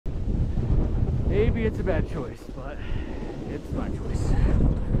Maybe it's a bad choice, but it's my choice.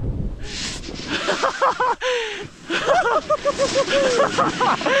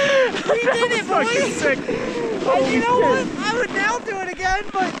 We did it, boys! Sick. And you know what? I would now do it again,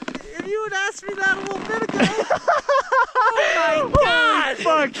 but if you had asked me that a little bit ago. Oh my god!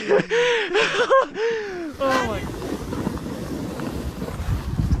 Fuck! Oh my god.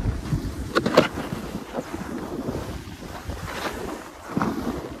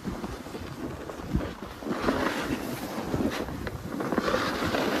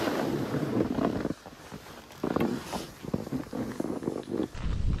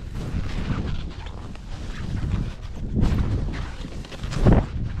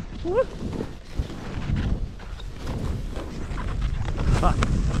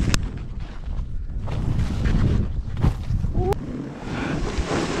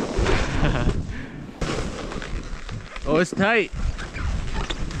 Oh, it's tight.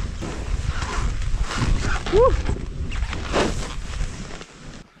 Woo.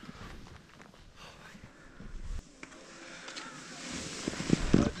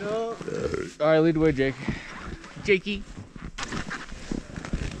 No. All right, lead the way, Jake. Jakey.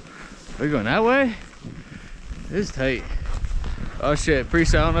 Are you going that way? It is tight. Oh shit,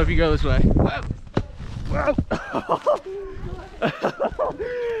 Parisa, I don't know if you go this way. Whoa. Whoa.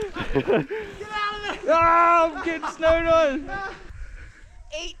 Get out of there! Oh, I'm getting snowed on.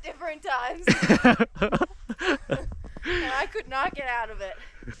 8 different times. And I could not get out of it.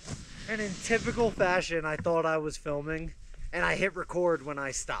 And in typical fashion, I thought I was filming, and I hit record when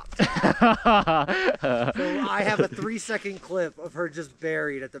I stopped. So I have a 3-second clip of her just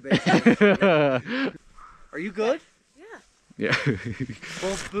buried at the base of the tree. Are you good? Yeah.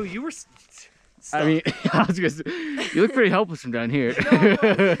 Well, Boo, you were stuck. I mean, I was gonna say, you look pretty helpless from down here.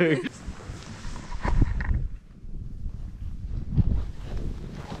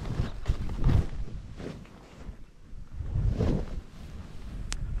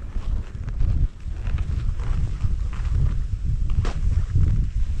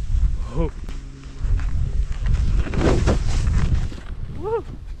 Oh. Woo.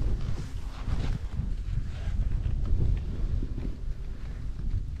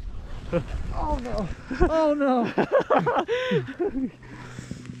 Oh no! Oh no!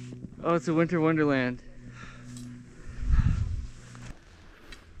 Oh, it's a winter wonderland.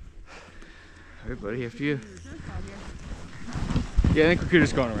 All right, buddy, after you. Yeah, I think we could have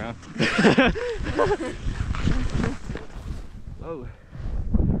just gone around. Whoa.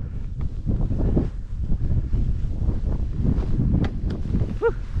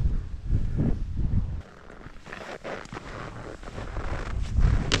 Whew.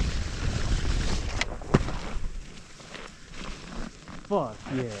 Fuck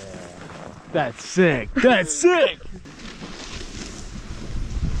yeah. That's sick. That's sick.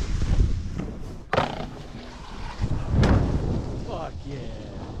 Fuck yeah.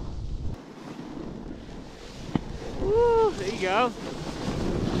 Woo, there you go.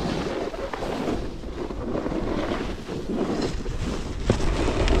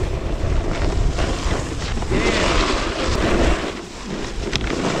 Yeah.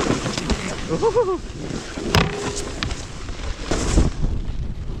 Ooh.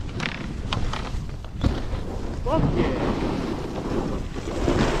 Fuck yeah.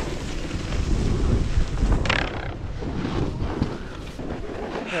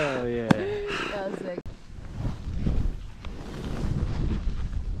 Hell yeah. That was sick.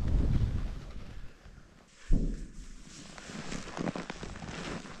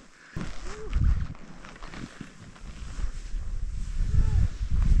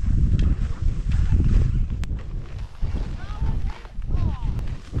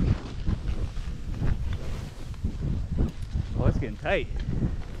 Oh, it's getting tight.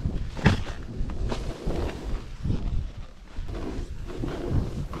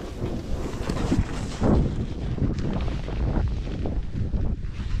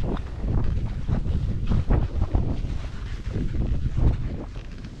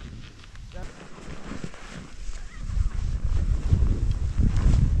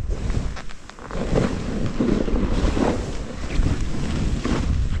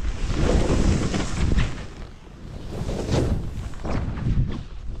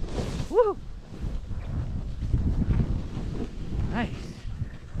 Woo! Nice.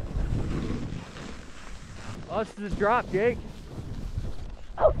 Oh, it's the drop, Jake.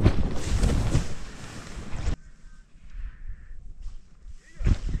 Oh.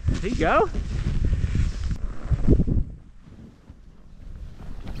 There you go.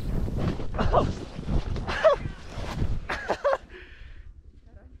 Oh.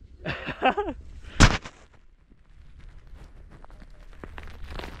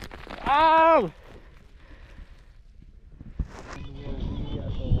 Oh!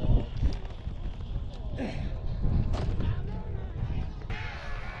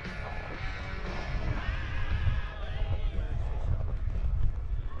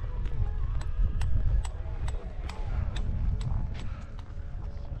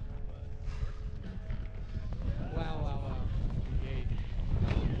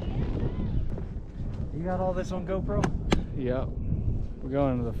 got all this on GoPro? Yep. We're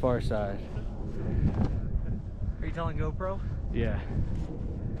going to the far side. Are you telling GoPro? Yeah.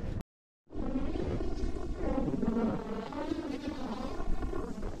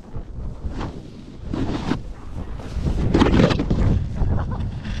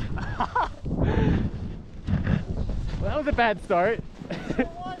 Well, that was a bad start. It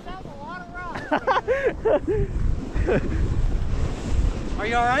was, that was a lot of rocks. Are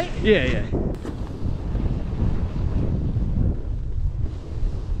you alright? Yeah, yeah.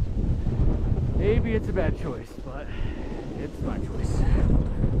 Maybe it's a bad choice, but it's my choice.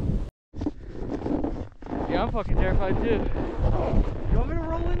 Yeah, I'm fucking terrified too. You want me to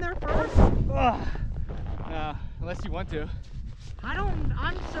roll in there first? Ugh. Nah, unless you want to.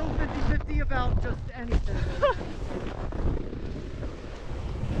 I'm so 50-50 about just anything.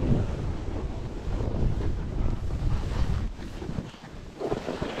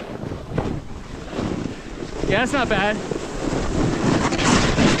 Yeah, that's not bad.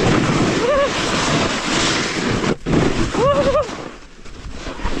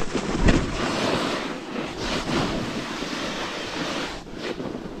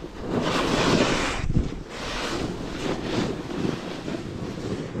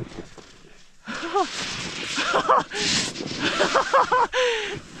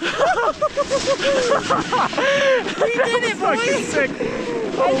 We did it, boys! Sick.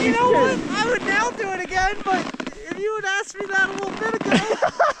 And you know what? I would now do it again, but if you had asked me that a little bit ago.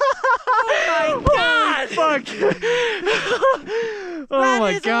 Oh my god! Fuck! Oh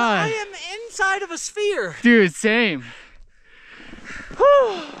my god! I am inside of a sphere. Dude, same.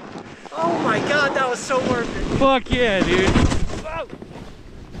 Oh my god, that was so worth it. Fuck yeah, dude. Oh,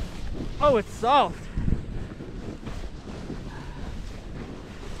 oh, it's soft.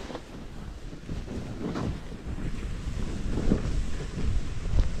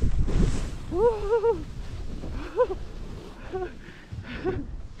 Woo.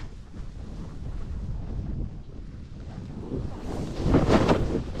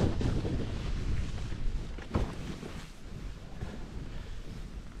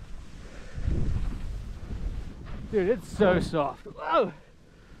 Dude, it's so soft. Whoa.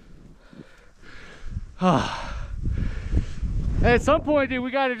 At some point, dude,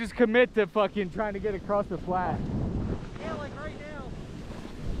 we gotta just commit to fucking trying to get across the flat. Yeah, like right now.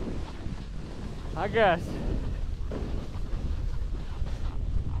 I guess.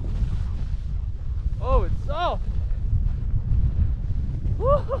 Oh, it's soft.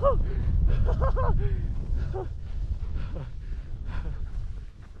 Woo.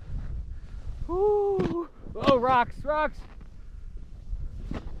 Ooh. Oh, rocks, rocks.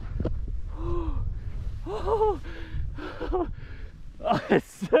 Oh,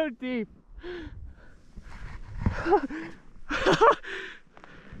 it's so deep.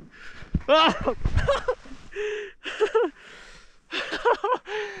 Oh.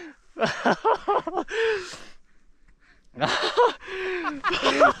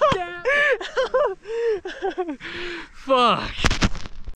 Fuck.